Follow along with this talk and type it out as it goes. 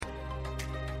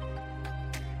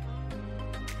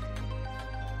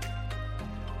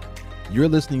You're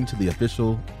listening to the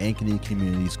official Ankeny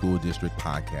Community School District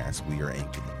podcast, We Are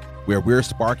Ankeny, where we're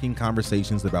sparking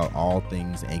conversations about all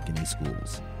things Ankeny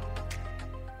schools.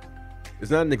 It's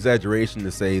not an exaggeration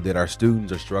to say that our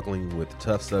students are struggling with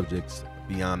tough subjects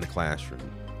beyond the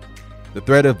classroom. The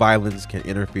threat of violence can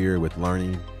interfere with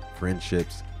learning,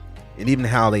 friendships, and even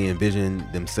how they envision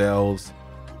themselves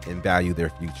and value their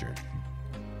future.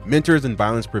 Mentors in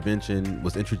Violence Prevention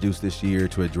was introduced this year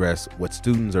to address what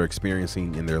students are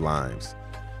experiencing in their lives,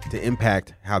 to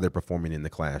impact how they're performing in the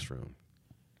classroom.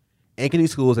 Ankeny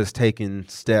Schools has taken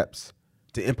steps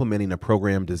to implementing a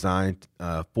program designed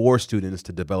for students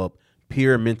to develop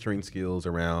peer mentoring skills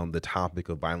around the topic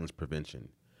of violence prevention.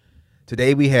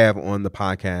 Today we have on the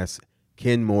podcast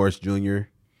Ken Morris Jr.,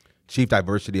 Chief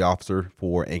Diversity Officer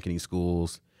for Ankeny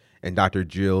Schools, and Dr.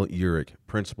 Jill Urich,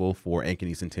 Principal for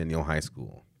Ankeny Centennial High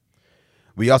School.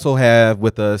 We also have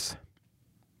with us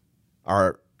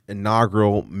our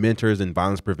inaugural Mentors in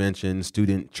Violence Prevention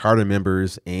student charter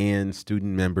members and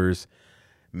student members,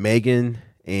 Megan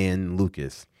and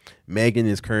Lucas. Megan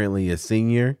is currently a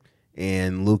senior,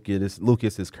 and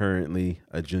Lucas is currently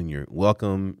a junior.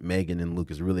 Welcome, Megan and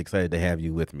Lucas. Really excited to have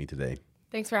you with me today.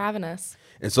 Thanks for having us.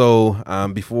 And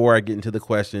so before I get into the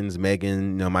questions,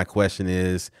 Megan, my question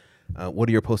is, what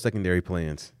are your post-secondary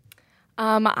plans?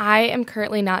 I am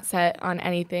currently not set on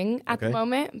anything at the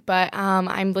moment, but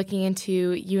I'm looking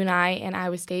into UNI and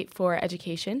Iowa State for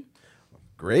education.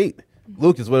 Great.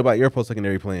 Lucas, what about your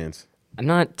post-secondary plans? I'm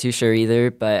not too sure either,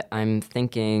 but I'm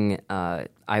thinking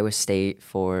Iowa State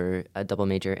for a double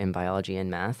major in biology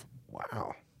and math.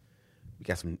 Wow. We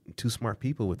got two smart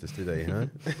people with us today, huh?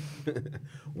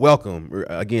 Welcome. We're,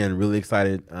 again, really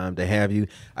excited to have you.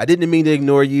 I didn't mean to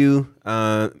ignore you,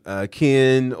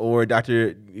 Ken or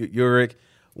Dr. Urich.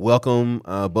 Welcome,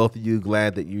 both of you.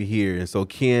 Glad that you're here. And so,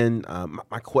 Ken,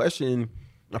 my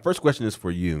first question is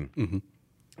for you.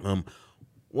 Mm-hmm.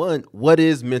 One, what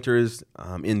is Mentors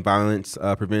in Violence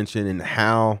Prevention, and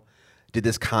how did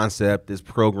this concept, this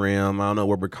program, I don't know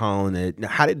what we're calling it,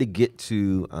 how did it get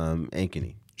to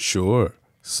Ankeny? Sure.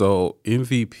 So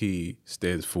MVP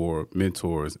stands for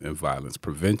Mentors in Violence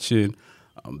Prevention.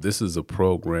 This is a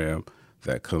program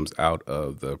that comes out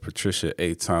of the Patricia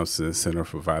A. Thompson Center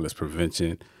for Violence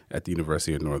Prevention at the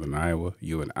University of Northern Iowa,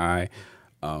 UNI.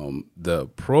 The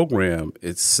program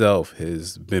itself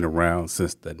has been around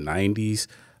since the 90s.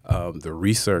 The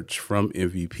research from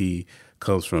MVP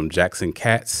comes from Jackson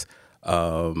Katz,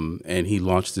 and he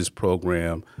launched this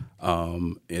program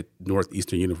at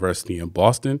Northeastern University in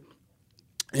Boston.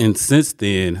 And since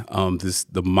then,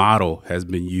 the model has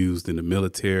been used in the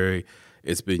military.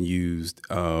 It's been used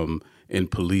in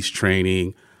police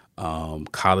training,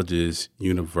 colleges,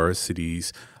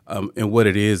 universities. And what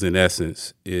it is, in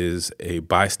essence, is a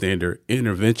bystander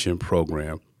intervention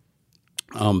program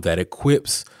that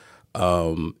equips,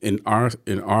 in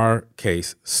our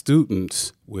case,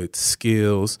 students with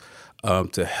skills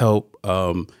to help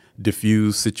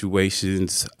diffuse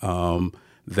situations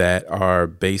that are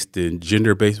based in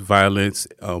gender-based violence,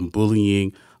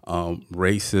 bullying,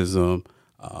 racism,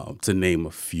 to name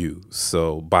a few.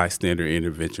 So bystander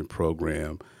intervention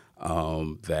program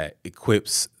that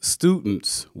equips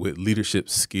students with leadership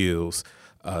skills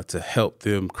to help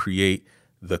them create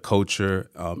the culture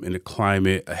in a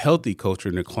climate, a healthy culture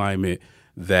in a climate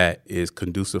that is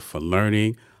conducive for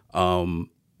learning.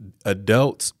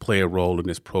 Adults play a role in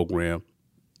this program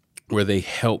where they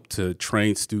help to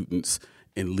train students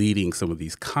in leading some of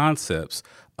these concepts,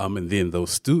 and then those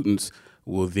students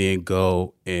will then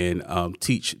go and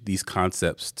teach these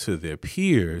concepts to their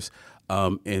peers,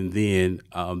 and then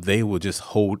they will just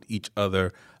hold each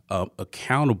other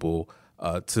accountable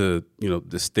to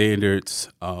the standards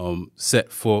set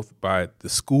forth by the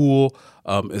school,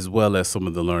 as well as some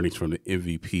of the learnings from the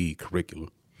MVP curriculum.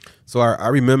 So I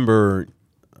remember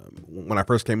when I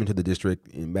first came into the district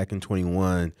back in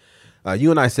 21.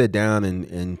 You and I sat down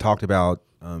and talked about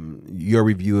your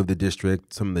review of the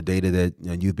district, some of the data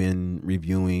that you've been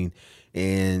reviewing,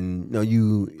 and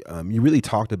you really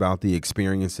talked about the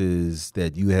experiences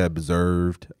that you have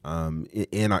observed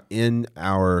in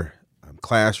our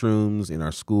classrooms, in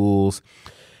our schools,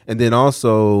 and then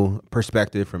also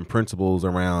perspective from principals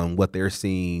around what they're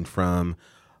seeing from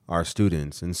our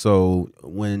students. And so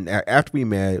after we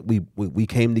met, we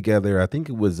came together. I think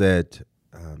it was at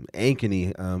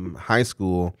Ankeny High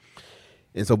School,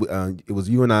 and so it was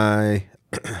you and I,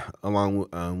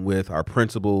 along with our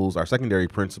principals, our secondary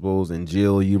principals, and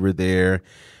Jill. You were there,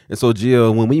 and so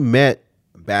Jill, when we met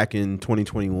back in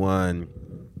 2021,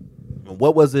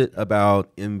 what was it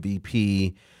about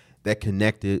MVP that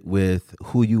connected with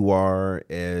who you are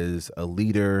as a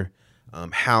leader,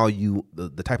 how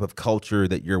the type of culture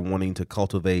that you're wanting to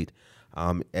cultivate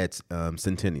at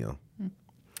Centennial?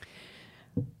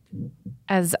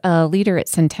 As a leader at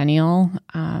Centennial,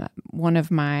 one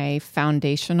of my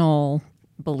foundational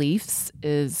beliefs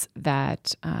is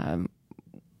that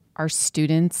our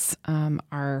students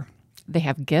they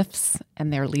have gifts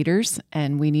and they're leaders,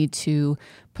 and we need to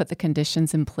put the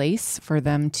conditions in place for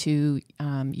them to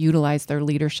utilize their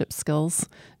leadership skills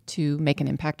to make an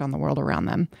impact on the world around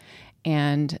them.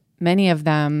 And many of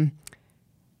them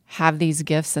have these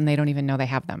gifts and they don't even know they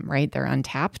have them, right? They're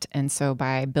untapped. And so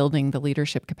by building the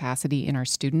leadership capacity in our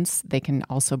students, they can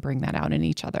also bring that out in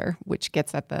each other, which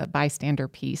gets at the bystander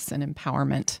piece and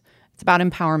empowerment. It's about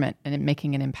empowerment and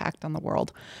making an impact on the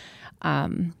world.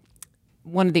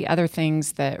 One of the other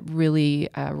things that really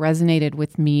resonated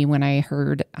with me when I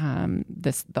heard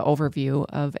the overview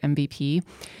of MVP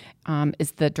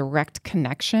is the direct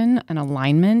connection and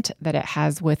alignment that it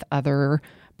has with other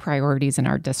priorities in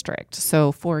our district.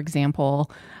 So, for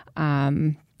example,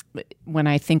 when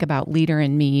I think about Leader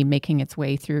in Me making its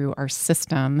way through our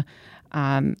system,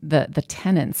 the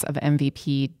tenets of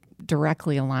MVP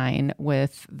directly align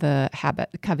with the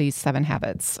Covey's 7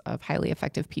 Habits of Highly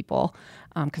Effective People,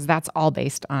 because that's all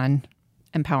based on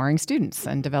empowering students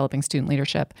and developing student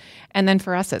leadership. And then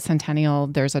for us at Centennial,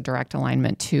 there's a direct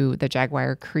alignment to the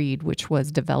Jaguar Creed, which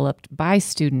was developed by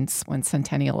students when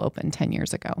Centennial opened 10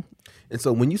 years ago. And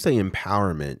so when you say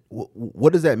empowerment,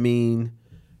 what does that mean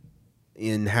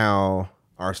in how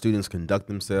our students conduct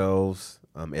themselves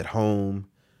at home?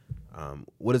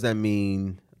 What does that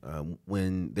mean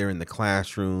when they're in the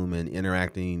classroom and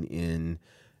interacting in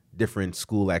different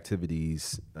school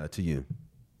activities to you?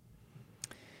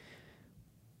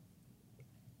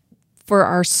 For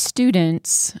our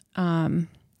students,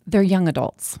 they're young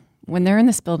adults. When they're in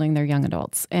this building, they're young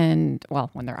adults. And, well,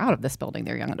 when they're out of this building,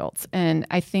 they're young adults. And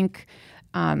I think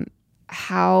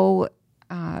how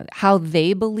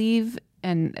they believe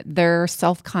and their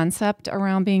self-concept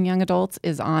around being young adults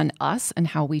is on us and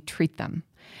how we treat them.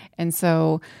 And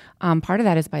so part of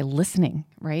that is by listening,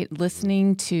 right?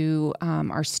 Listening to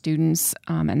our students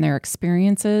and their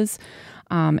experiences.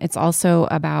 It's also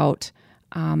about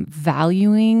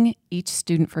valuing each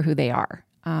student for who they are.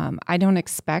 I don't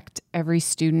expect every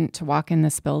student to walk in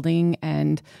this building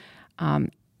and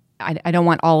I don't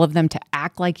want all of them to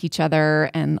act like each other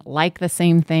and like the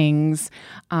same things.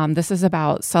 This is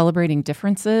about celebrating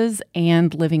differences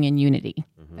and living in unity.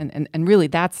 Mm-hmm. And really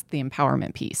that's the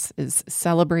empowerment piece, is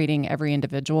celebrating every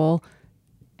individual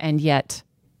and yet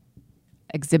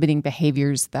exhibiting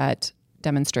behaviors that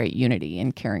demonstrate unity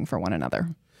and caring for one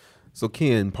another. So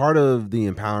Ken, part of the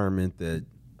empowerment that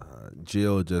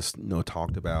Jill just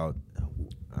talked about,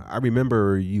 I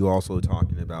remember you also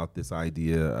talking about this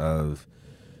idea of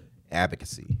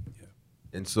advocacy. Yeah.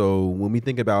 And so when we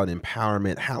think about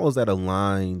empowerment, how is that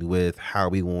aligned with how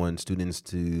we want students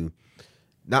to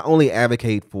not only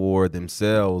advocate for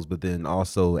themselves, but then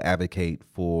also advocate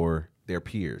for their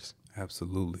peers?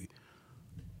 Absolutely.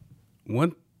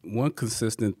 One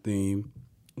consistent theme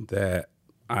that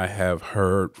I have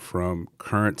heard from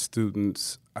current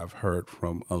students, I've heard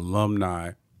from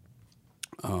alumni,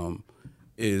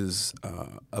 is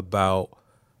about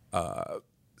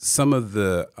some of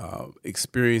the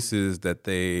experiences that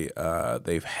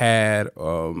they've had,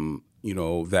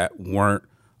 that weren't,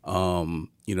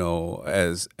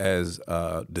 as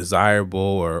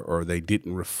desirable, or they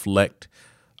didn't reflect,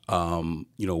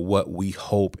 what we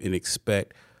hope and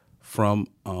expect from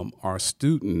our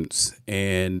students.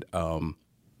 And one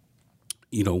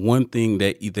thing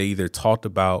that they either talked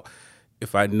about,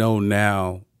 if I know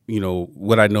now,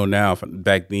 what I know now,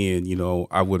 back then,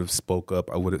 I would have spoke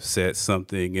up, I would have said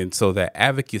something. And so that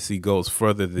advocacy goes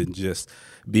further than just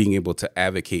being able to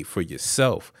advocate for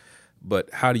yourself. But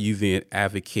how do you then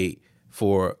advocate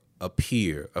for a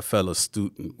peer, a fellow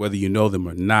student, whether you know them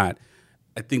or not?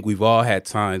 I think we've all had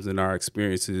times in our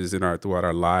experiences throughout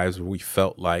our lives where we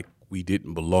felt like we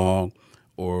didn't belong,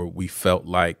 or we felt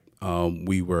like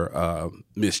we were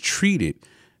mistreated.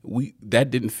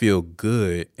 That didn't feel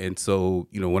good. And so,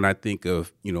 when I think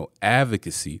of,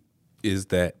 advocacy, is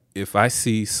that if I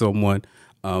see someone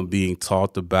being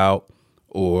talked about,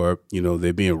 or,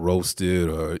 they're being roasted,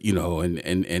 or,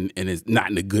 and it's not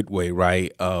in a good way,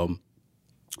 right? I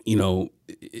know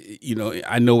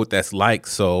what that's like.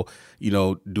 So,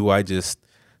 do I just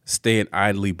stand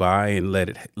idly by and let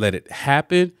it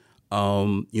happen?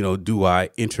 Do I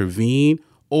intervene?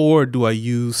 Or do I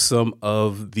use some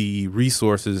of the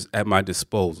resources at my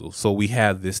disposal? So we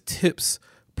have this TIPS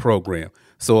program.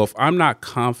 So if I'm not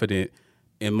confident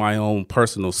in my own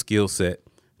personal skill set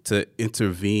to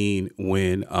intervene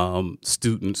when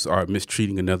students are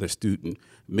mistreating another student.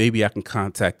 Maybe I can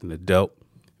contact an adult.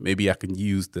 Maybe I can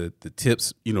use the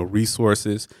tips,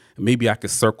 resources. Maybe I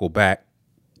could circle back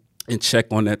and check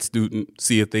on that student,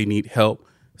 see if they need help.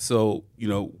 So,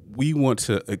 we want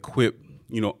to equip,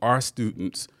 our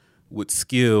students with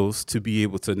skills to be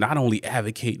able to not only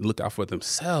advocate and look out for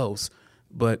themselves,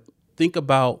 but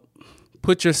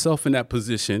put yourself in that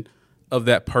position of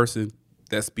that person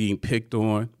that's being picked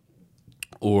on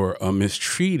or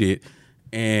mistreated,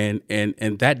 and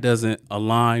that doesn't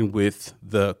align with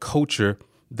the culture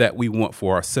that we want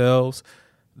for ourselves,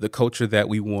 the culture that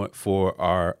we want for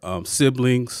our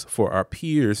siblings, for our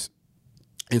peers.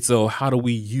 And so how do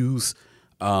we use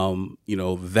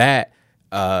that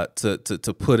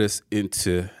to put us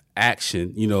into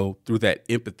action, through that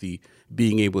empathy,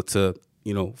 being able to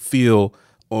feel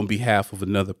on behalf of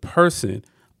another person,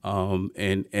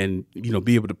 and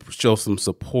be able to show some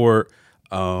support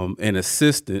and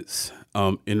assistance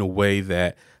in a way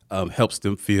that helps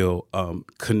them feel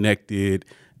connected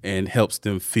and helps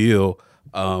them feel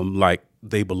like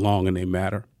they belong and they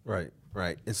matter.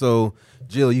 Right. And so,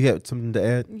 Jill, you have something to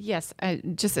add? Yes.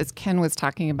 Just as Ken was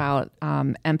talking about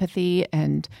empathy,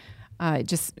 and it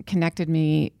just connected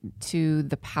me to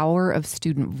the power of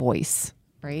student voice,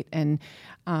 right? And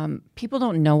people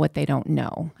don't know what they don't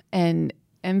know. And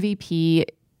MVP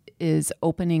is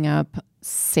opening up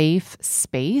safe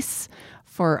space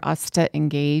for us to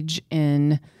engage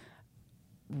in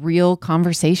real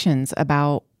conversations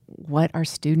about what our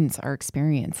students are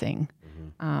experiencing.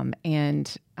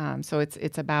 So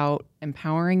it's about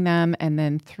empowering them, and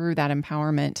then through that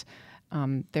empowerment,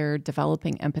 they're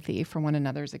developing empathy for one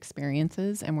another's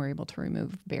experiences, and we're able to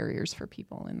remove barriers for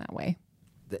people in that way.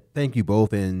 Thank you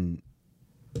both. And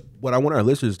what I want our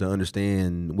listeners to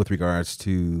understand with regards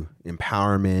to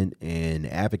empowerment and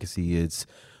advocacy is,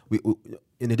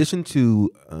 in addition to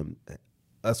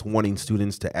us wanting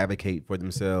students to advocate for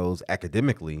themselves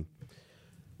academically,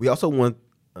 we also want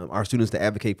our students to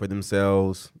advocate for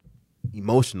themselves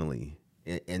emotionally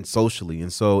and socially.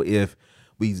 And so if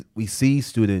we see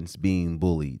students being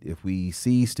bullied, if we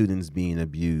see students being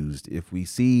abused, if we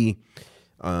see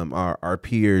our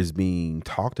peers being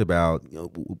talked about,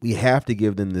 we have to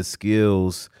give them the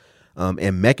skills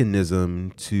and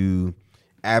mechanism to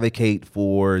advocate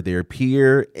for their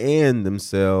peer and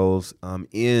themselves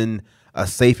in a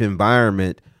safe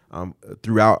environment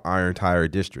throughout our entire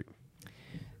district.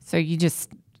 So you just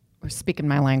were speaking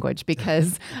my language,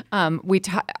 because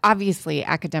obviously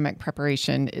academic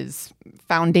preparation is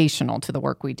foundational to the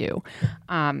work we do.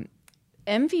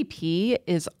 MVP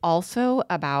is also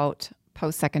about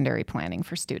post-secondary planning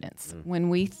for students. When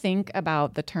we think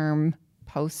about the term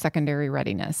post-secondary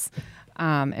readiness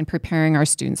and preparing our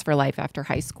students for life after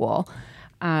high school,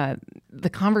 the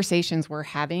conversations we're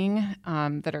having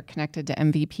that are connected to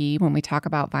MVP when we talk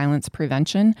about violence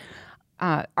prevention,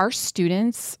 our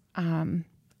students,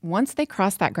 once they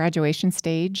cross that graduation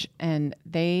stage and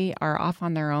they are off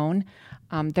on their own,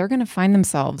 they're going to find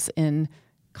themselves in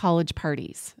college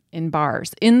parties, in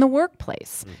bars, in the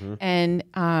workplace, and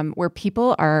where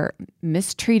people are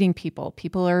mistreating people,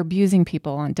 people are abusing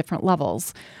people on different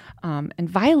levels, and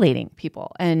violating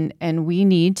people. And we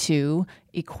need to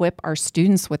equip our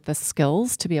students with the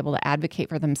skills to be able to advocate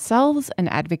for themselves and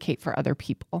advocate for other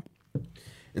people.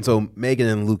 And so, Megan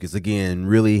and Lucas, again,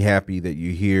 really happy that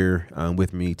you're here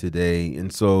with me today.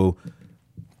 And so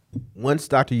once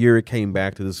Dr. Urick came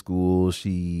back to the school,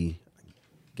 she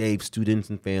gave students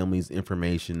and families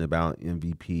information about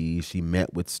MVP. She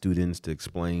met with students to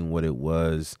explain what it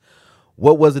was.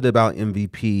 What was it about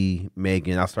MVP,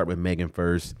 Megan? I'll start with Megan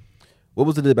first. What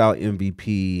was it about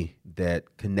MVP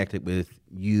that connected with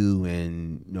you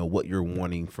and what you're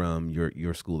wanting from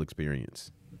your school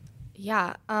experience?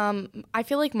 Yeah, I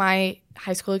feel like my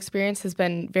high school experience has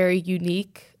been very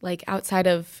unique, like outside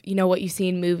of, what you see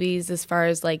in movies as far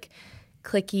as like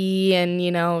cliquey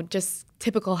and, just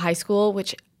typical high school,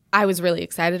 which I was really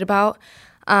excited about.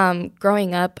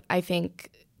 Growing up, I think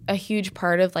a huge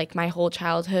part of like my whole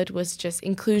childhood was just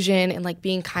inclusion and like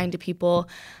being kind to people.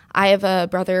 I have a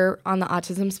brother on the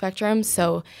autism spectrum,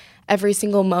 so every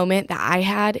single moment that I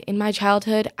had in my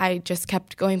childhood, I just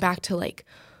kept going back to like,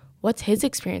 what's his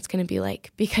experience going to be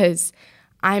like? Because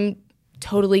I'm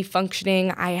totally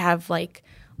functioning. I have like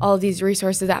all of these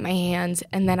resources at my hands.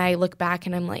 And then I look back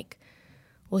and I'm like,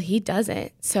 well, he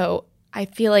doesn't. So I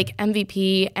feel like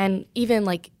MVP and even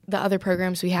like the other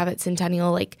programs we have at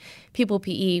Centennial, like People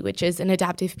PE, which is an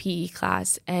adaptive PE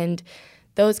class. And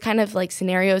those kind of like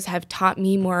scenarios have taught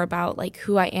me more about like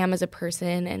who I am as a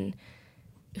person and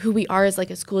who we are as like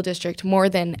a school district more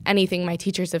than anything my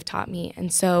teachers have taught me.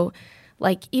 And so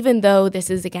like even though this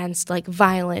is against like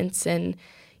violence and,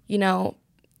 you know,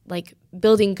 like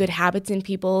building good habits in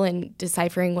people and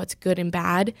deciphering what's good and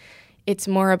bad, it's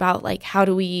more about like how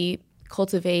do we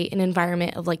cultivate an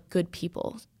environment of like good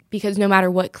people, because no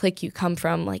matter what clique you come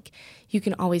from, like you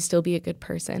can always still be a good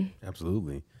person.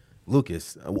 Absolutely.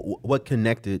 Lucas, what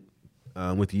connected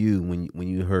with you when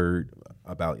you heard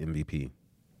about MVP?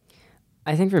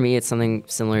 I think for me, it's something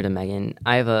similar to Megan.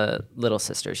 I have a little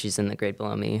sister. She's in the grade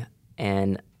below me.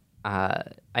 And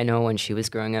I know when she was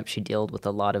growing up, she dealt with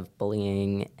a lot of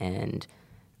bullying, and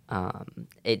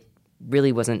it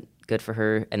really wasn't good for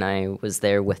her. And I was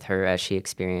there with her as she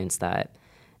experienced that.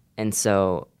 And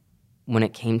so when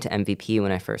it came to MVP,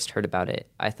 when I first heard about it,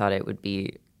 I thought it would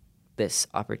be this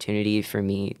opportunity for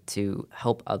me to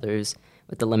help others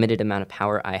with the limited amount of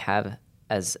power I have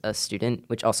as a student,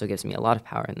 which also gives me a lot of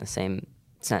power in the same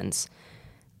sense,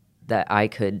 that I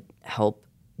could help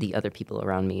the other people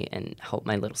around me and help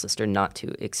my little sister not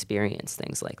to experience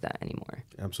things like that anymore.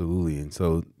 Absolutely. And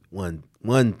so one,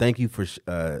 thank you for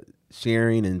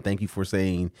sharing, and thank you for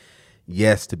saying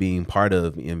yes to being part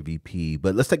of MVP.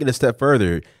 But let's take it a step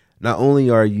further. Not only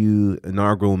are you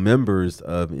inaugural members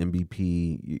of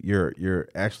MVP, you're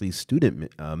actually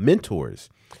student mentors.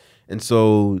 And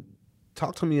so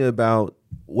talk to me about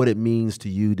what it means to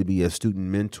you to be a student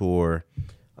mentor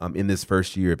in this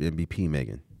first year of MVP,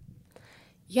 Megan.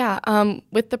 Yeah,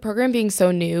 with the program being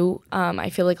so new, I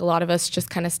feel like a lot of us just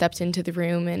kind of stepped into the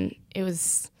room, and it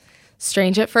was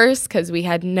strange at first because we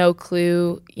had no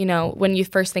clue. You know, when you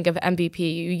first think of MVP,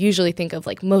 you usually think of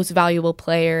like most valuable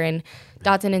player, and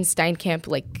Dotson and Steinkamp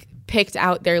like picked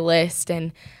out their list,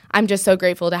 and I'm just so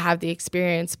grateful to have the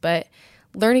experience. But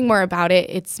learning more about it,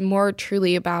 it's more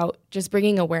truly about just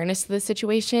bringing awareness to the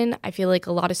situation. I feel like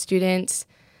a lot of students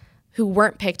who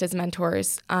weren't picked as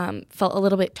mentors felt a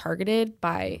little bit targeted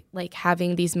by like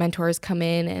having these mentors come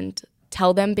in and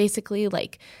tell them basically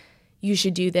like, you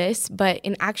should do this. But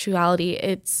in actuality,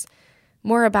 it's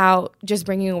more about just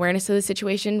bringing awareness to the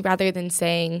situation rather than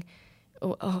saying,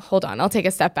 oh, hold on, I'll take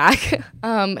a step back.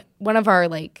 One of our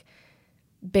like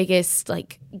biggest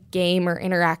like game or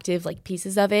interactive like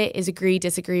pieces of it is agree,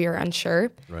 disagree, or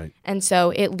unsure. Right. And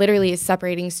so it literally is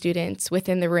separating students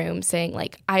within the room saying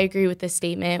like, I agree with this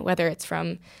statement, whether it's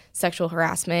from sexual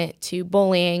harassment to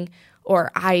bullying,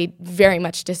 or I very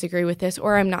much disagree with this,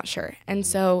 or I'm not sure. And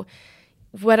so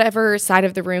whatever side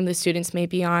of the room the students may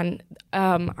be on,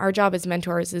 our job as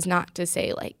mentors is not to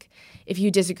say like, if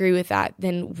you disagree with that,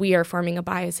 then we are forming a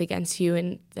bias against you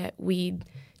and that we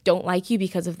don't like you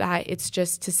because of that. It's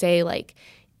just to say like,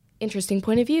 interesting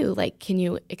point of view. Like, can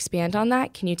you expand on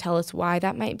that? Can you tell us why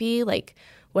that might be? Like,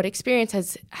 what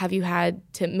experience have you had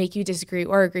to make you disagree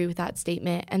or agree with that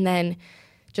statement? And then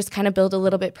just kind of build a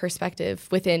little bit perspective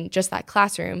within just that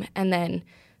classroom. And then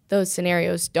those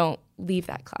scenarios don't leave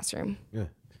that classroom. Yeah.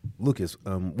 Lucas,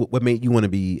 what made you want to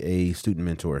be a student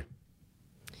mentor?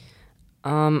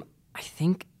 I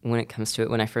think when it comes to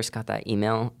it, when I first got that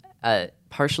email,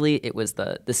 partially it was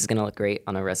this is going to look great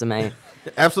on a resume.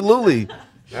 Absolutely.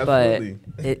 But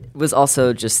it was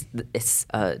also just, it's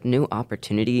a new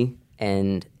opportunity,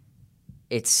 and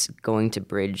it's going to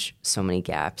bridge so many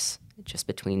gaps just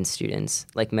between students.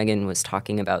 Like Megan was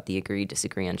talking about the agree,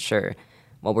 disagree, unsure.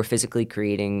 While we're physically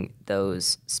creating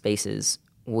those spaces,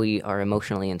 we are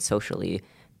emotionally and socially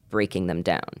breaking them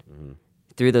down. Mm-hmm.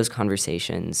 Through those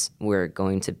conversations, we're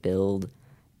going to build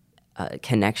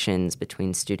connections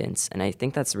between students. And I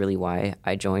think that's really why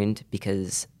I joined,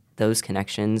 because those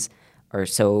connections are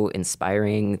so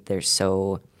inspiring. They're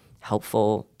so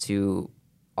helpful to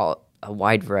a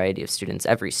wide variety of students,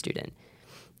 every student.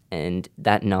 And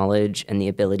that knowledge and the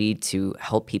ability to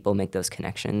help people make those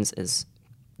connections is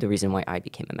the reason why I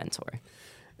became a mentor.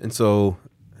 And so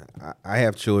I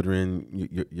have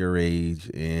children your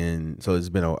age, and so it's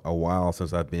been a while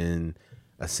since I've been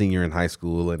a senior in high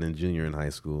school and a junior in high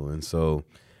school. And so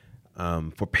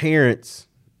for parents,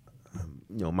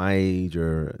 my age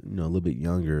or, a little bit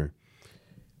younger,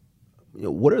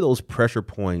 what are those pressure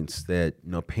points that,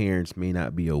 parents may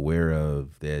not be aware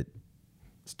of that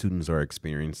students are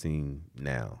experiencing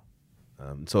now?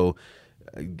 So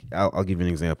I'll give you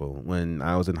an example. When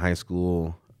I was in high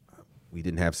school, we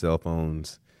didn't have cell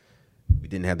phones. We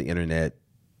didn't have the internet.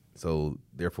 So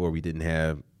therefore, we didn't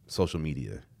have social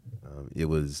media. It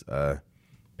was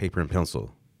paper and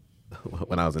pencil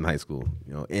when I was in high school,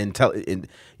 and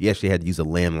you actually had to use a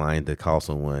landline to call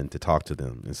someone to talk to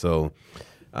them. And so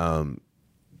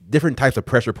different types of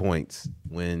pressure points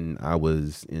when I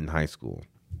was in high school.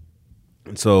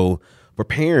 And so for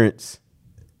parents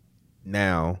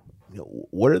now,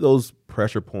 what are those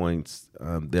pressure points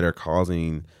that are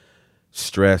causing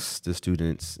stress to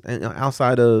students and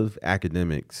outside of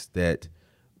academics that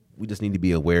we just need to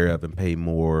be aware of and pay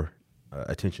more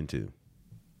attention to?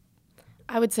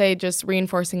 I would say just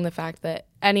reinforcing the fact that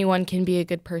anyone can be a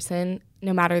good person,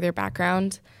 no matter their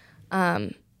background.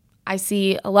 I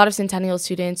see a lot of Centennial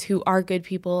students who are good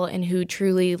people and who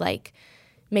truly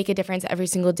make a difference every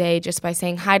single day just by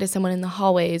saying hi to someone in the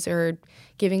hallways or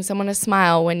giving someone a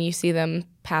smile when you see them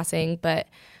passing. But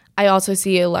I also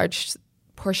see a large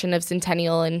portion of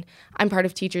Centennial, and I'm part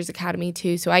of Teachers Academy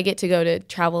too, so I get to go to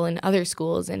travel in other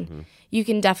schools, and you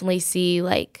can definitely see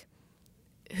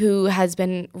who has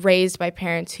been raised by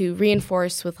parents who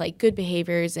reinforce with good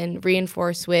behaviors and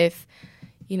reinforce with,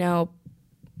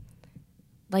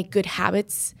 good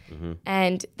habits.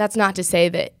 And that's not to say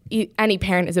that any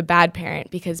parent is a bad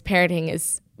parent, because parenting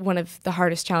is one of the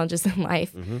hardest challenges in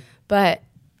life. But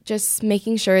just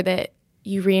making sure that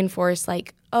you reinforce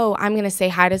oh, I'm going to say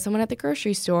hi to someone at the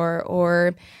grocery store,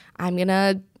 or I'm going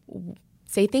to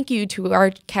say thank you to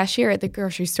our cashier at the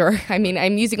grocery store. I mean,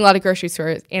 I'm using a lot of grocery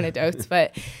store anecdotes,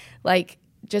 but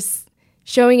just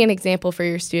showing an example for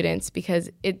your students, because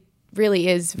it really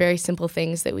is very simple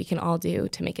things that we can all do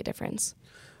to make a difference.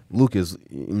 Lucas,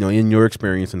 in your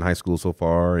experience in high school so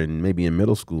far, and maybe in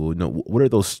middle school, what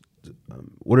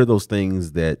are those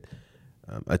things that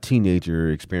a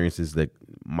teenager experiences that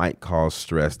might cause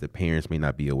stress that parents may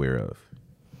not be aware of?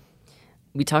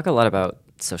 We talk a lot about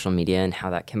social media and how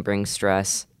that can bring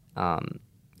stress. And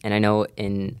I know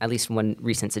in at least one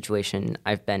recent situation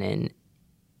I've been in,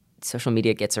 social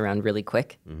media gets around really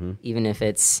quick, even if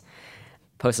it's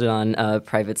posted on a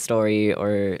private story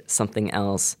or something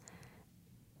else.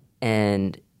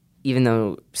 And even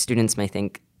though students may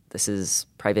think this is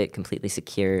private, completely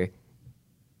secure,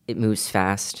 it moves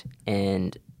fast,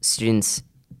 and students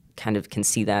kind of can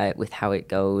see that with how it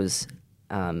goes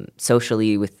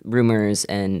socially with rumors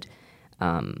and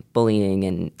bullying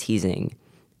and teasing.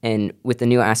 And with the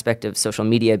new aspect of social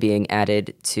media being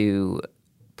added to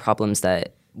problems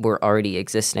that were already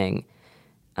existing,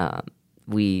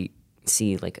 we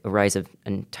see a rise of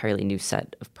an entirely new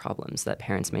set of problems that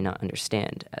parents may not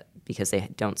understand because they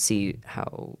don't see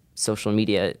how social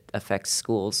media affects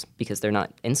schools because they're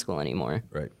not in school anymore.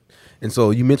 Right. And so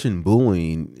you mentioned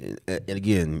bullying, and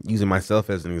again, using myself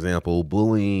as an example,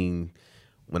 bullying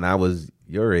when I was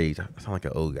your age, I sound like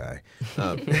an old guy.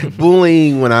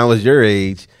 Bullying when I was your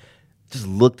age just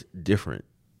looked different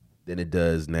than it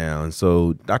does now. And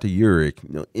so, Dr. Urich,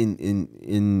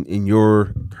 in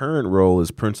your current role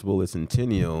as principal at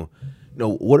Centennial,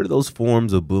 what are those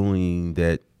forms of bullying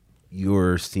that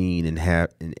you're seeing and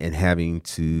having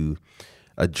to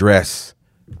address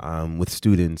with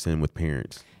students and with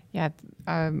parents? Yeah,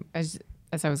 as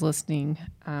I was listening,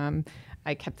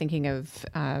 I kept thinking of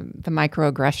the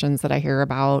microaggressions that I hear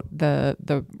about,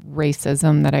 the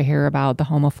racism that I hear about, the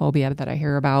homophobia that I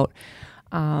hear about,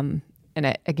 and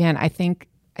I think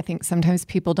sometimes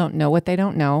people don't know what they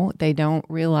don't know. They don't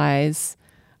realize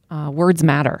words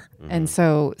matter, and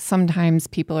so sometimes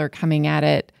people are coming at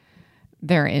it.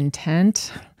 Their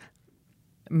intent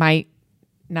might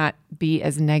not be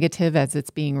as negative as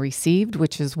it's being received,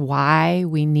 which is why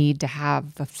we need to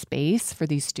have the space for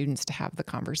these students to have the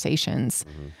conversations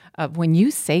of when you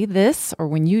say this or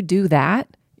when you do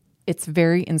that, it's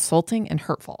very insulting and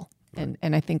hurtful. Right.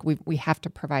 And I think we have to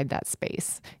provide that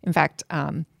space. In fact,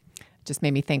 just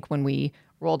made me think when we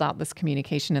rolled out this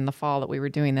communication in the fall that we were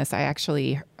doing this, I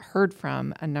actually heard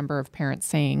from a number of parents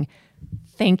saying,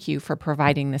 thank you for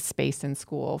providing this space in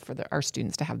school for our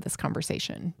students to have this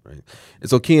conversation. Right. And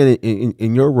so, Ken,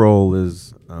 in your role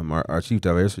as our Chief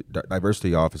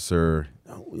Diversity Officer,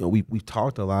 we've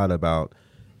talked a lot about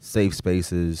safe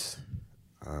spaces,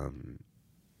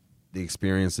 the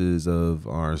experiences of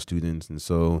our students. And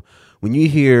so when you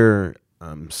hear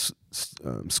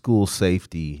school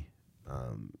safety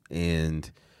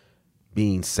and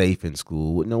being safe in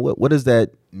school, what does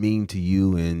that mean to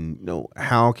you, and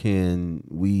how can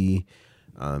we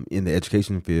in the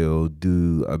education field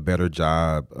do a better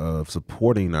job of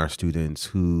supporting our students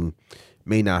who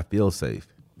may not feel safe?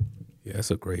 Yeah,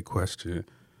 that's a great question.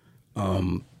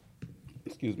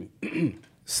 Excuse me.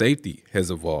 Safety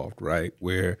has evolved, right?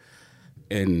 We're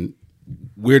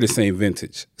the same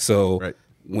vintage. So right.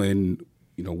 When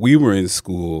we were in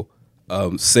school,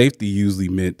 safety usually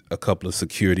meant a couple of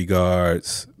security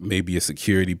guards, maybe a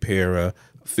security para,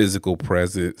 physical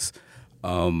presence.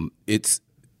 It's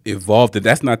evolved, and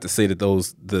that's not to say that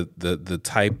the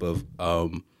type of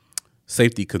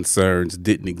safety concerns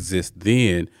didn't exist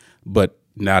then, but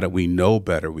now that we know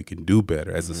better, we can do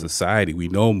better. As a society, we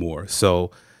know more.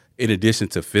 So in addition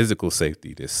to physical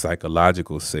safety, there's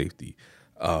psychological safety,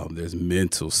 there's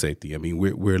mental safety. I mean,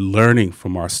 we're learning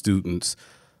from our students,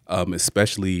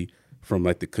 especially from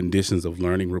like the conditions of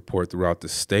learning report throughout the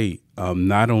state,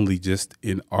 not only just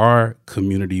in our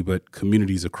community, but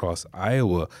communities across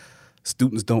Iowa.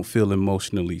 Students don't feel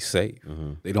emotionally safe.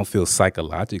 They don't feel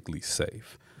psychologically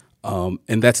safe.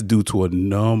 And that's due to a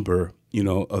number,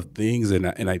 of things. And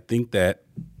I think that,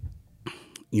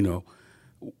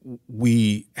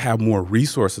 we have more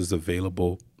resources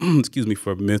available,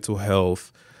 for mental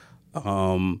health.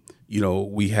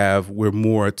 We're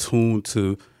more attuned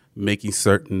to making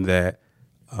certain that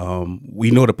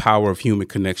we know the power of human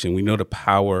connection. We know the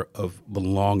power of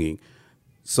belonging.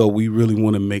 So we really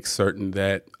want to make certain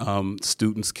that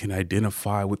students can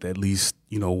identify with at least,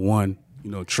 one,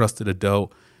 trusted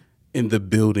adult in the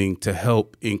building to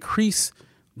help increase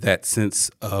that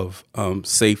sense of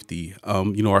safety.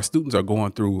 Our students are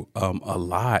going through a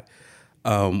lot,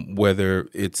 whether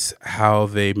it's how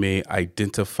they may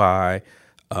identify,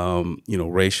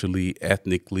 racially,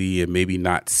 ethnically, and maybe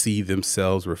not see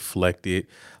themselves reflected.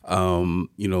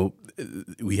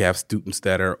 We have students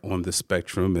that are on the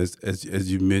spectrum,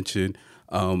 as you mentioned.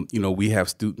 We have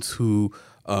students who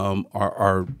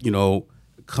are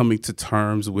coming to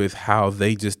terms with how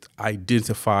they just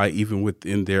identify even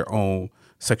within their own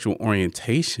sexual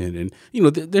orientation. And,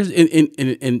 there's,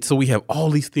 and so we have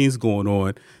all these things going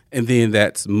on, and then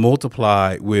that's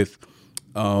multiplied with,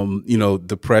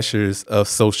 the pressures of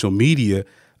social media,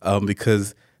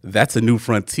 because that's a new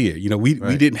frontier. We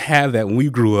didn't have that when we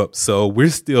grew up. So we're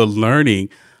still learning,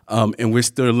 and we're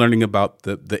still learning about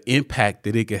the impact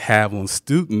that it could have on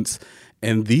students.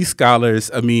 And these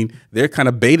scholars, I mean, they're kind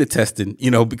of beta testing,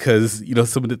 because,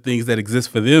 some of the things that exist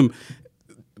for them,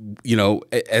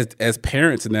 as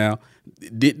parents now,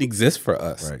 didn't exist for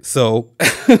us. Right. So,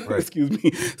 excuse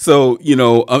me. So,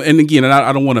 and again,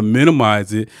 I don't want to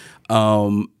minimize it,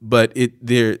 but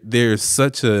there's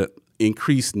such a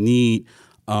increased need,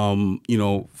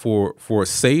 for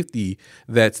safety.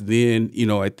 That's then,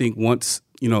 I think once,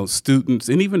 students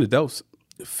and even adults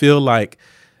feel like,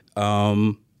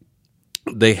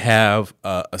 they have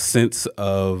a sense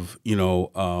of,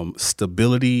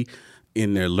 stability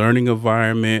in their learning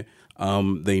environment.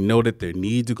 They know that their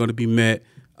needs are going to be met,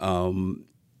 and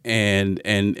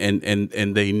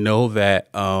they know that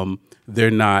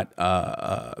they're not,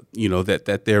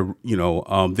 that they're,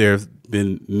 there's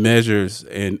been measures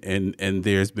and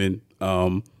there's been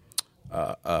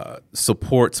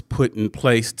supports put in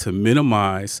place to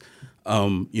minimize,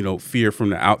 fear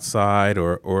from the outside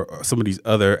or some of these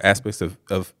other aspects of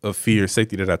fear and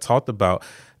safety that I talked about.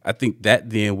 I think that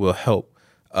then will help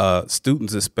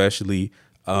students especially,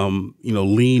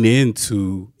 lean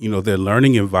into, their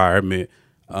learning environment,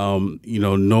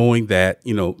 knowing that,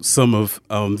 some of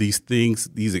these things,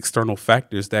 these external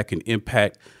factors that can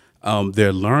impact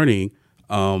their learning,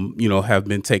 have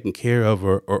been taken care of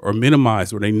or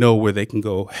minimized, or they know where they can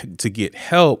go to get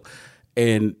help.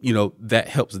 And, that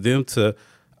helps them to,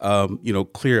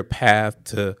 clear a path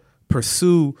to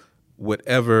pursue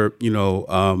whatever,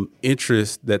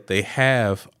 interest that they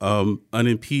have,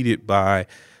 unimpeded by,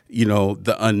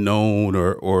 the unknown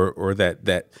or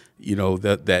that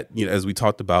as we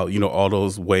talked about, all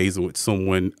those ways in which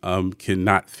someone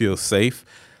cannot feel safe.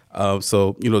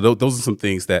 So, those are some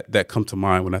things that come to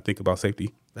mind when I think about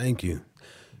safety. Thank you.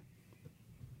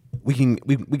 We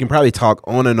can probably talk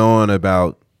on and on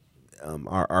about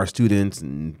our students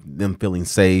and them feeling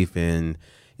safe and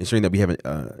ensuring that we have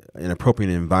an appropriate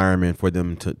environment for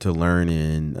them to learn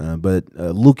in. But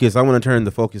Lucas, I want to turn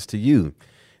the focus to you.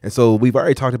 And so we've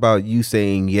already talked about you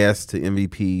saying yes to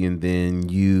MVP and then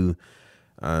you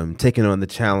taking on the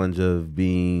challenge of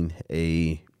being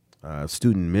a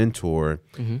student mentor.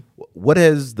 Mm-hmm. What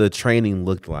has the training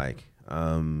looked like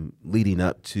leading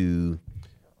up to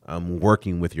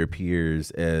working with your peers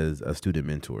as a student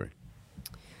mentor?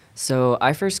 So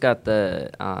I first got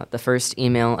the first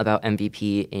email about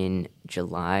MVP in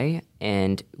July,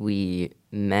 and we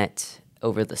met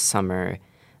over the summer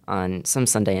on some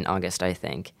Sunday in August, I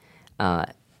think.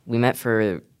 We met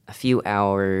for a few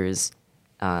hours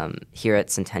here at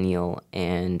Centennial,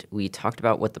 and we talked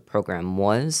about what the program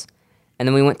was, and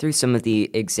then we went through some of the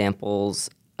examples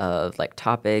of like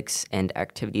topics and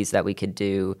activities that we could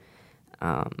do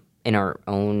in our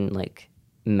own like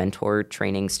mentor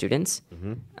training students.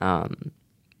 Mm-hmm.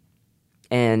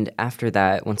 And after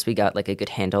that, once we got like a good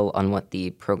handle on what the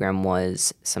program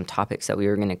was, some topics that we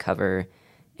were going to cover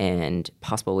and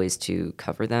possible ways to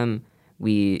cover them,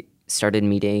 we started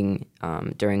meeting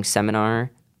during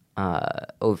seminar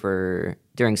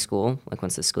during school, like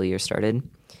once the school year started.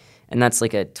 And that's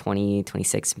like a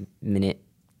 26 minute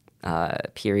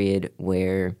period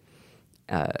where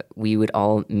we would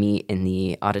all meet in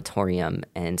the auditorium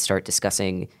and start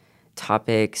discussing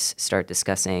topics,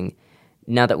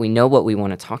 now that we know what we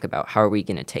want to talk about, how are we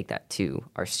going to take that to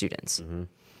our students?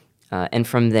 And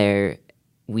from there,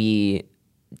 we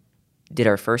did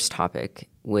our first topic,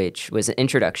 which was an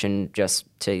introduction just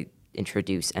to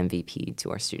introduce MVP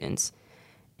to our students.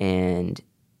 And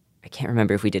I can't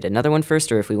remember if we did another one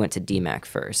first or if we went to DMAC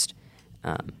first.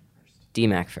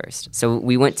 DMAC first. So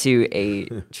we went to a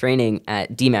training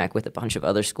at DMAC with a bunch of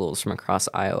other schools from across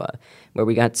Iowa, where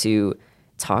we got to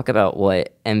talk about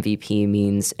what MVP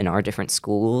means in our different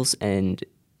schools and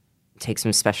take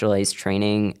some specialized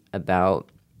training about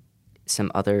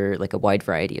some other, like a wide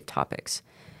variety of topics.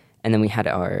 And then we had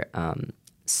our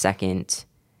second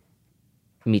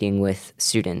meeting with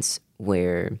students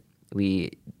where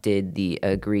we did the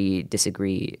agree,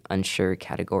 disagree, unsure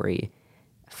category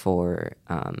for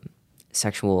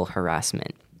sexual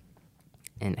harassment.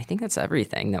 And I think that's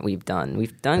everything that we've done.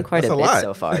 We've done quite a bit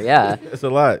so far. Yeah. It's a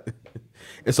lot.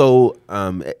 And so,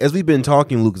 as we've been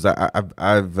talking, Lucas,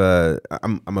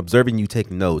 I'm observing you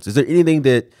taking notes. Is there anything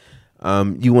that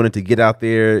you wanted to get out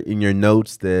there in your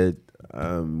notes that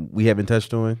we haven't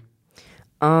touched on?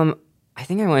 I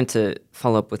think I wanted to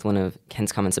follow up with one of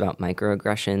Ken's comments about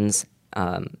microaggressions.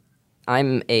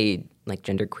 I'm a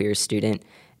genderqueer student,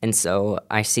 and so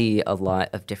I see a lot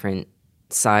of different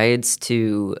sides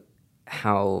to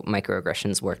how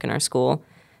microaggressions work in our school.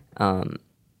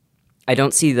 I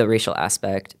don't see the racial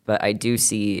aspect, but I do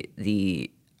see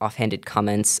the offhanded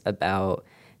comments about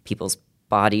people's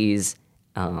bodies,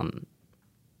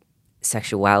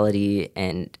 sexuality,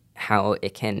 and how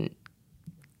it can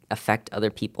affect other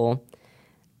people.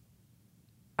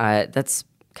 That's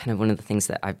kind of one of the things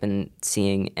that I've been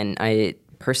seeing, and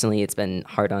personally, it's been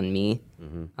hard on me.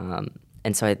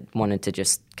 And so I wanted to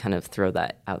just kind of throw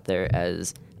that out there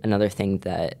as another thing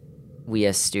that we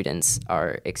as students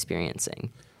are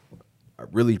experiencing. I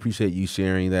really appreciate you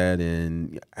sharing that.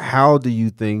 And how do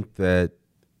you think that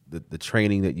the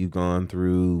training that you've gone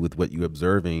through with what you're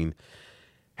observing,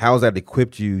 how has that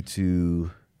equipped you to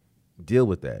deal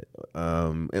with that?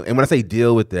 And when I say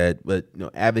deal with that, but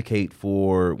advocate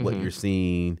for what you're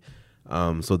seeing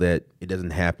so that it doesn't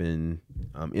happen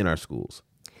in our schools?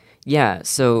 Yeah,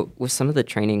 so with some of the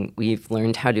training, we've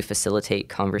learned how to facilitate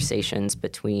conversations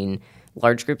between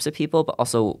large groups of people, but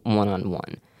also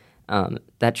one-on-one.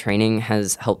 That training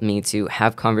has helped me to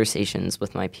have conversations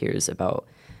with my peers about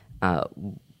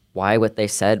why what they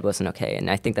said wasn't okay.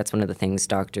 And I think that's one of the things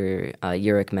Dr.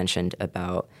 Urich mentioned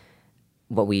about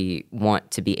what we want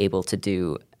to be able to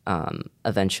do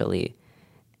eventually.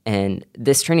 And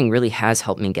this training really has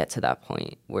helped me get to that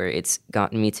point where it's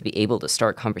gotten me to be able to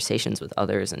start conversations with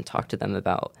others and talk to them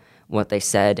about what they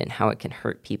said and how it can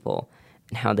hurt people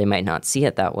and how they might not see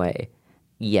it that way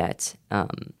yet,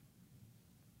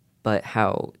 but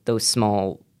how those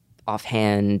small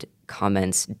offhand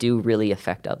comments do really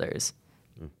affect others.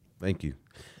 Thank you.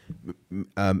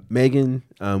 Megan,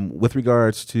 with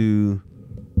regards to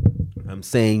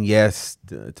saying yes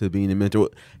to being a mentor,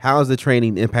 how has the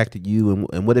training impacted you,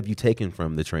 and what have you taken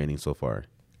from the training so far?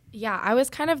 Yeah, I was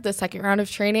kind of the second round of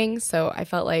training, so I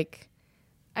felt like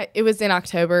it was in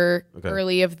October,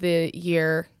 early of the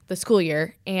year, the school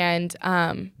year, and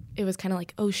it was kind of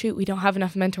like, oh shoot, we don't have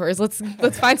enough mentors. Let's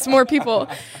find some more people.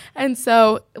 And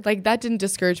so that didn't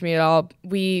discourage me at all.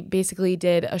 We basically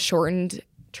did a shortened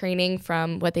training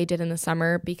from what they did in the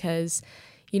summer because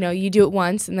you do it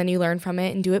once and then you learn from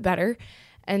it and do it better.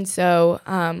 And so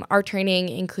our training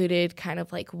included kind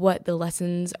of what the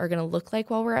lessons are going to look like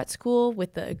while we're at school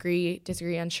with the agree,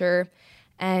 disagree, unsure.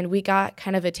 And we got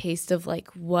kind of a taste of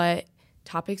what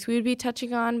topics we would be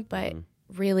touching on, but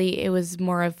really it was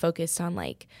more of focused on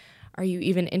are you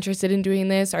even interested in doing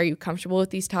this? Are you comfortable with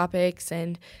these topics?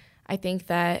 And I think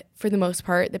that for the most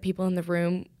part, the people in the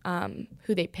room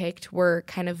who they picked were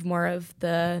kind of more of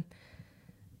the,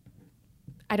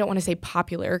 I don't want to say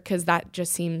popular because that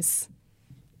just seems,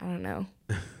 I don't know,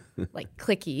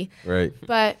 cliquey. Right.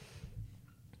 But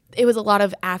it was a lot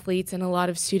of athletes and a lot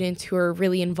of students who are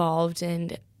really involved.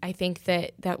 And I think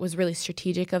that was really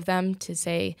strategic of them to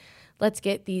say, let's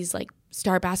get these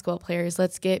star basketball players,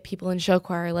 let's get people in show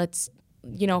choir, let's,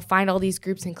 find all these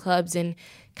groups and clubs and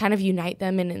kind of unite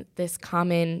them in this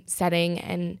common setting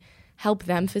and help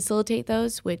them facilitate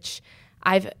those, which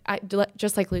I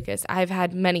just like Lucas, I've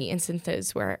had many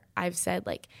instances where I've said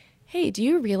hey, do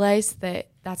you realize that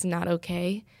that's not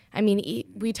okay? I mean,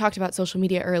 we talked about social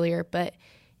media earlier, but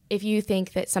if you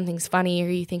think that something's funny or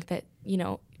you think that,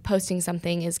 posting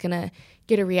something is going to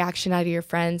get a reaction out of your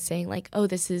friends saying like, oh,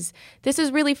 this is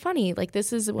really funny. Like,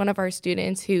 this is one of our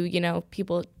students who,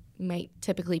 people might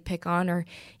typically pick on, or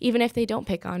even if they don't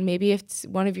pick on, maybe if it's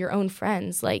one of your own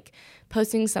friends, like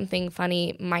posting something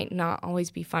funny might not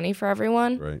always be funny for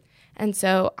everyone. Right. And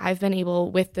so I've been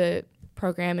able, with the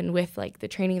program and with like the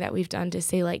training that we've done, to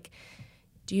say like,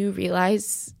 do you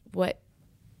realize what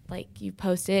like you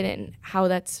posted and how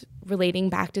that's relating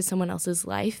back to someone else's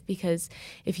life? Because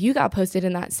if you got posted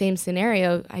in that same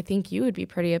scenario, I think you would be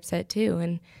pretty upset too.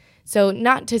 And so,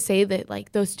 not to say that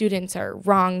like those students are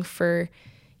wrong for,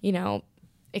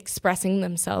 expressing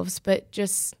themselves, but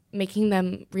just making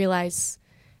them realize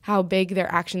how big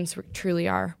their actions truly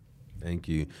are. Thank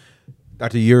you.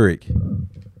 Dr. Urick,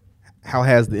 how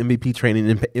has the MVP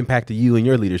training impacted you and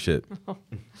your leadership?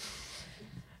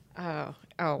 I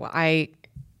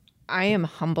am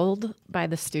humbled by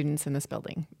the students in this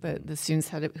building, the students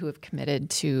who have committed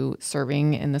to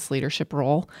serving in this leadership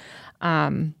role.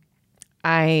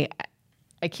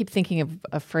 I keep thinking of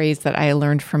a phrase that I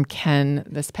learned from Ken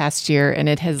this past year, and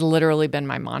it has literally been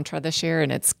my mantra this year,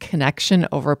 and it's connection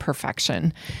over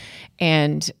perfection.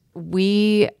 And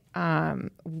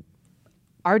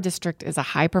our district is a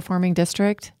high-performing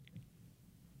district,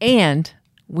 and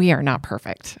we are not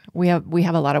perfect. We have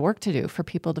a lot of work to do for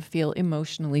people to feel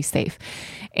emotionally safe.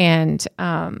 And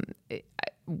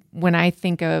when I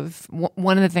think of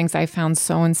one of the things I found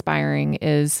so inspiring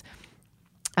is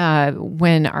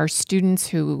when our students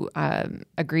who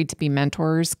agreed to be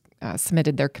mentors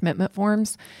submitted their commitment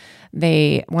forms,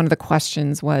 one of the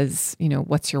questions was,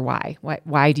 what's your why?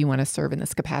 Why do you want to serve in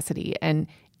this capacity? And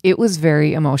it was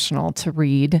very emotional to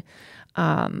read,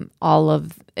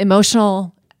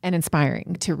 emotional and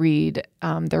inspiring to read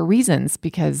their reasons,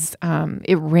 because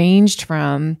it ranged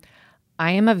from,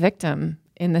 I am a victim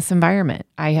in this environment.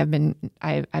 I've been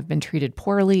treated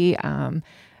poorly,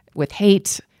 with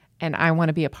hate, and I want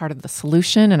to be a part of the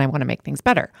solution, and I want to make things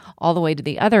better, all the way to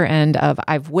the other end of,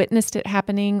 I've witnessed it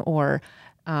happening, or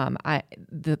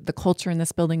the culture in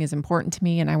this building is important to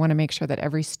me, and I want to make sure that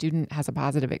every student has a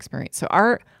positive experience. So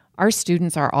our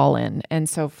students are all in. And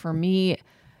so for me,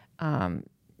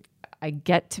 I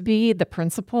get to be the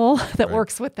principal that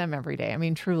works with them every day. I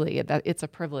mean, truly, it's a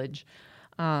privilege.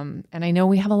 And I know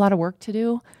we have a lot of work to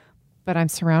do, but I'm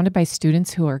surrounded by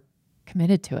students who are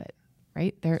committed to it,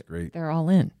 right? They're all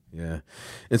in. Yeah.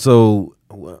 And so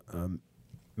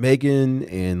Megan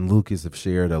and Lucas have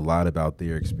shared a lot about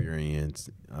their experience.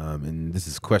 And this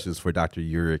is questions for Dr.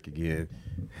 Urick again.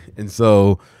 And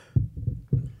so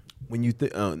when you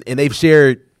and they've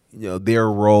shared, their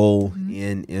role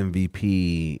in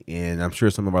MVP, and I'm sure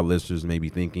some of our listeners may be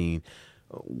thinking,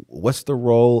 what's the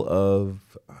role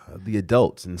of the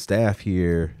adults and staff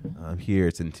here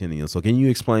at Centennial? So can you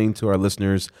explain to our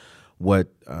listeners what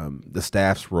the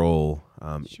staff's role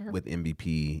with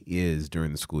MVP is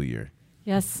during the school year?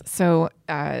 Yes. So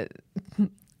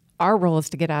our role is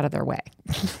to get out of their way,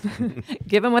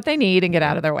 give them what they need and get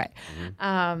out of their way.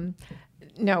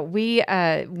 No,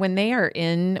 when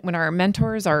our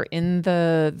mentors are in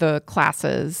the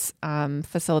classes,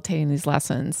 facilitating these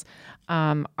lessons,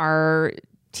 our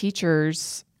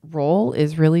teachers' role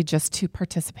is really just to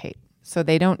participate. So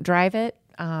they don't drive it.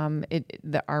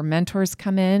 Our mentors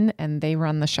come in and they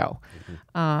run the show.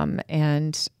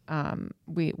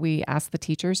 We ask the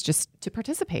teachers just to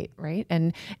participate, right?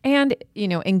 And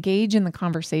engage in the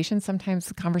conversation. Sometimes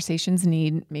the conversations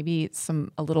need maybe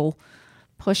a little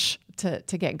push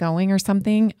to get going or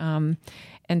something.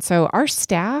 And so our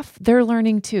staff, they're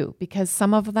learning too, because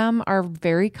some of them are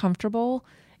very comfortable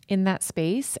in that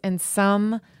space and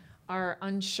some are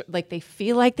unsure, like they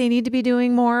feel like they need to be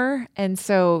doing more. And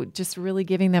so just really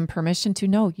giving them permission to,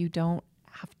 no, you don't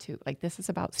have to. Like, this is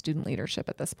about student leadership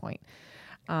at this point.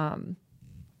 And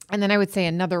then I would say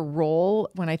another role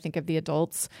when I think of the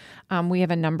adults, we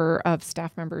have a number of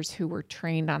staff members who were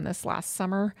trained on this last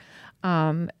summer.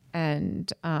 So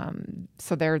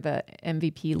they're the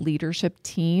MVP leadership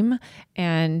team.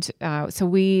 And so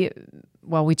we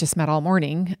just met all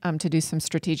morning to do some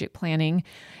strategic planning.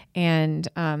 And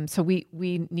so we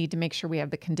need to make sure we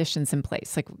have the conditions in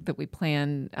place, like that we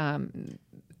plan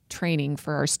training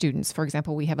for our students. For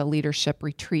example, we have a leadership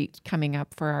retreat coming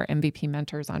up for our MVP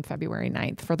mentors on February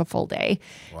 9th for the full day.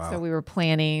 Wow. So we were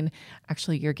planning,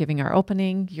 actually you're giving our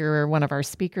opening, you're one of our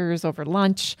speakers over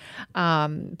lunch,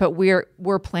 but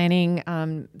we're planning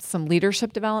some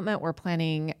leadership development. We're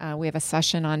planning, we have a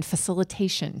session on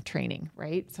facilitation training,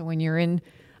 right? So when you're in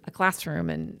a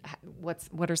classroom and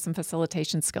what are some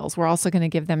facilitation skills. We're also going to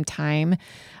give them time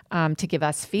to give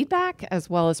us feedback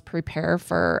as well as prepare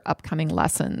for upcoming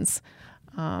lessons.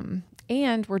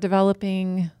 And we're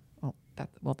developing,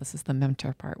 this is the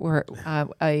mentor part. We're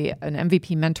an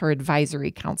MVP Mentor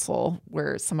Advisory Council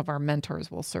where some of our mentors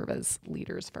will serve as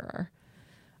leaders for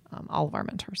all of our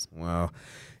mentors. Wow.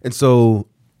 And so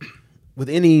with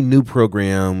any new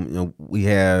program, we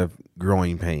have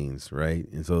growing pains, right?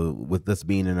 And so with this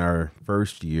being in our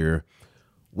first year,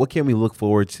 what can we look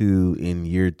forward to in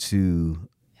year 2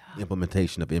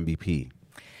 implementation of MVP?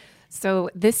 So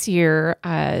this year,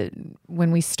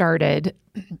 when we started,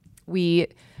 we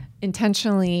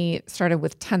intentionally started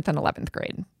with 10th and 11th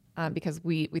grade because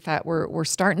we thought we're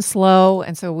starting slow,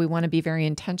 and so we want to be very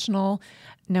intentional,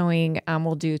 knowing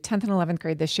we'll do 10th and 11th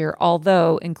grade this year,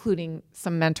 although including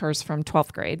some mentors from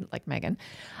 12th grade, like Megan.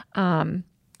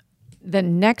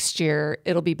 Then next year,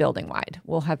 it'll be building wide.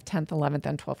 We'll have 10th, 11th,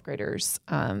 and 12th graders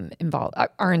involved.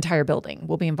 Our entire building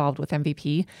will be involved with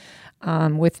MVP.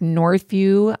 With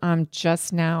Northview,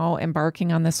 just now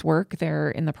embarking on this work.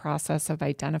 They're in the process of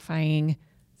identifying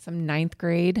some 9th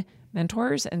grade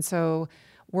mentors. And so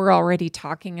we're already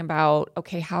talking about,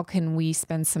 okay, how can we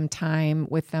spend some time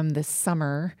with them this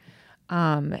summer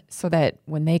so that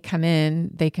when they come in,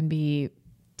 they can be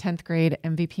 10th grade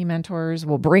MVP mentors.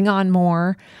 We'll bring on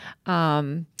more. Our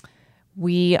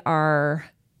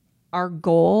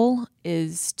goal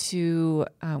is to,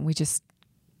 we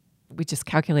just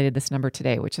calculated this number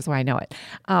today, which is why I know it.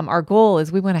 Our goal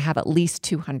is we want to have at least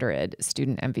 200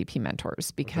 student MVP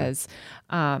mentors because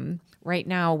right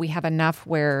now we have enough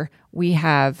where we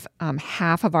have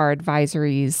half of our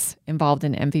advisories involved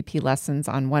in MVP lessons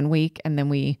on one week, and then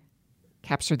we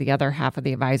capture the other half of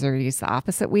the advisories the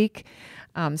opposite week.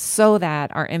 So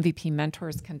that our MVP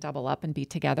mentors can double up and be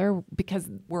together because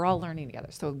we're all learning together.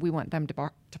 So we want them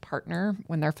to partner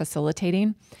when they're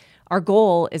facilitating. Our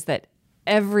goal is that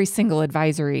every single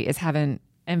advisory is having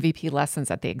MVP lessons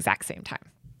at the exact same time.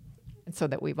 And so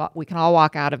that we can all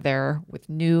walk out of there with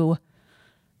new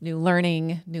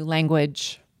learning, new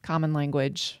language, common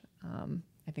language.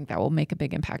 I think that will make a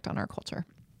big impact on our culture.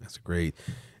 That's great.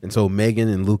 And so Megan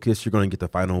and Lucas, you're going to get the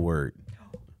final word.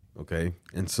 Okay.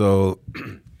 And so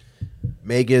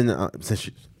Megan, since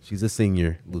she's a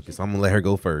senior, Lucas, I'm going to let her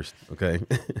go first. Okay.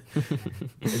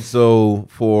 And so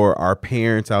for our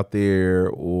parents out there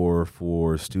or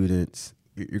for students,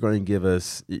 you're going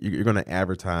to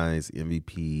advertise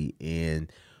MVP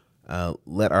and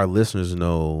let our listeners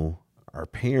know, our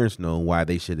parents know why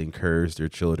they should encourage their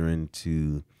children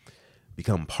to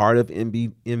become part of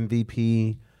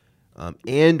MVP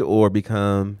and or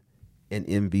become an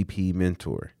MVP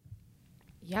mentor.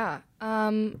 Yeah.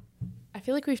 I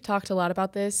feel like we've talked a lot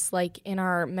about this like in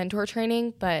our mentor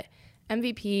training, but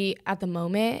MVP at the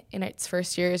moment in its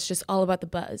first year is just all about the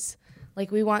buzz. Like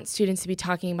we want students to be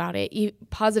talking about it,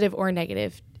 positive or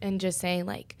negative, and just saying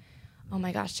like, oh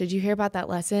my gosh, did you hear about that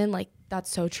lesson? Like that's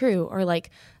so true. Or like,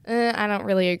 I don't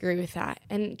really agree with that.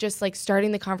 And just like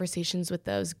starting the conversations with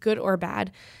those, good or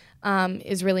bad,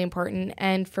 is really important.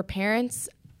 And for parents,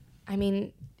 I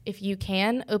mean, if you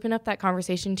can, open up that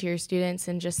conversation to your students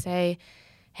and just say,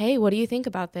 hey, what do you think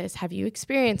about this? Have you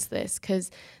experienced this?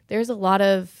 Because there's a lot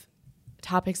of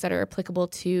topics that are applicable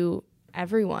to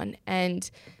everyone. And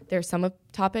there's some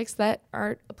topics that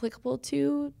aren't applicable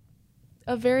to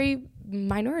a very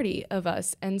minority of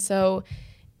us. And so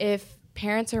if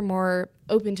parents are more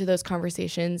open to those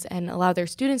conversations and allow their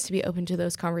students to be open to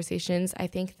those conversations, I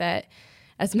think that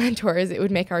as mentors, it would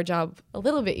make our job a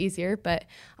little bit easier, but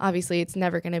obviously it's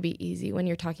never going to be easy when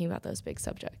you're talking about those big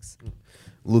subjects.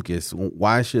 Lucas,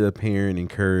 why should a parent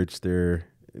encourage their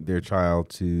child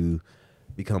to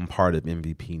become part of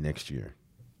MVP next year?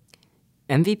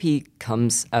 MVP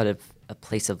comes out of a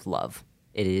place of love.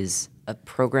 It is a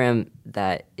program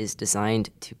that is designed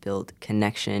to build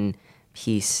connection,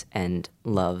 peace, and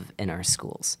love in our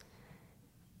schools.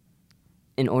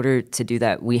 In order to do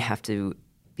that, we have to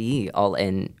be all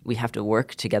in. We have to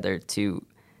work together to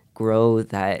grow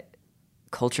that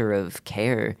culture of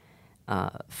care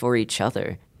for each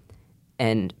other.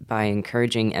 And by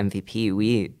encouraging MVP,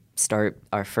 we start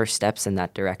our first steps in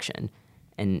that direction.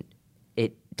 And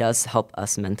it does help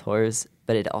us mentors,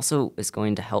 but it also is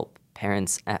going to help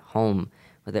parents at home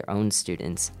with their own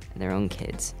students and their own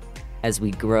kids. As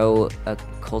we grow a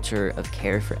culture of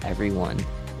care for everyone,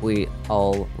 we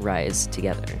all rise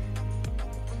together.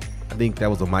 I think that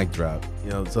was a mic drop.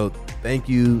 So thank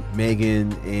you,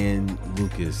 Megan and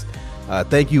Lucas.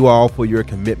 Thank you all for your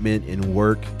commitment and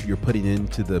work you're putting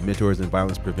into the Mentors in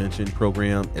Violence Prevention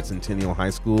program at Centennial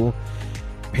High School.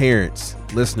 Parents,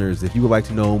 listeners, if you would like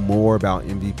to know more about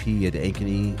MVP at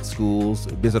Ankeny Schools,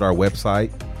 visit our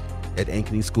website at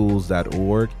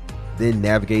ankenyschools.org. Then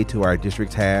navigate to our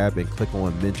district tab and click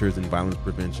on Mentors in Violence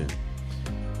Prevention.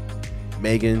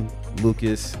 Megan,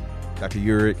 Lucas, Dr.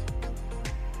 Urick,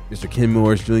 Mr. Ken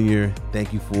Morris Jr.,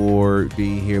 thank you for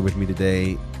being here with me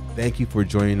today. Thank you for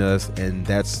joining us, and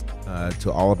that's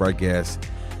to all of our guests.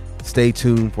 Stay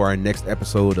tuned for our next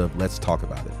episode of Let's Talk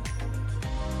About It.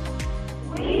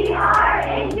 We are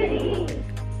Ankeny.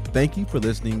 Thank you for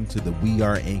listening to the We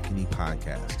Are Ankeny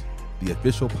podcast, the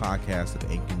official podcast of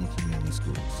Ankeny Community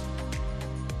Schools.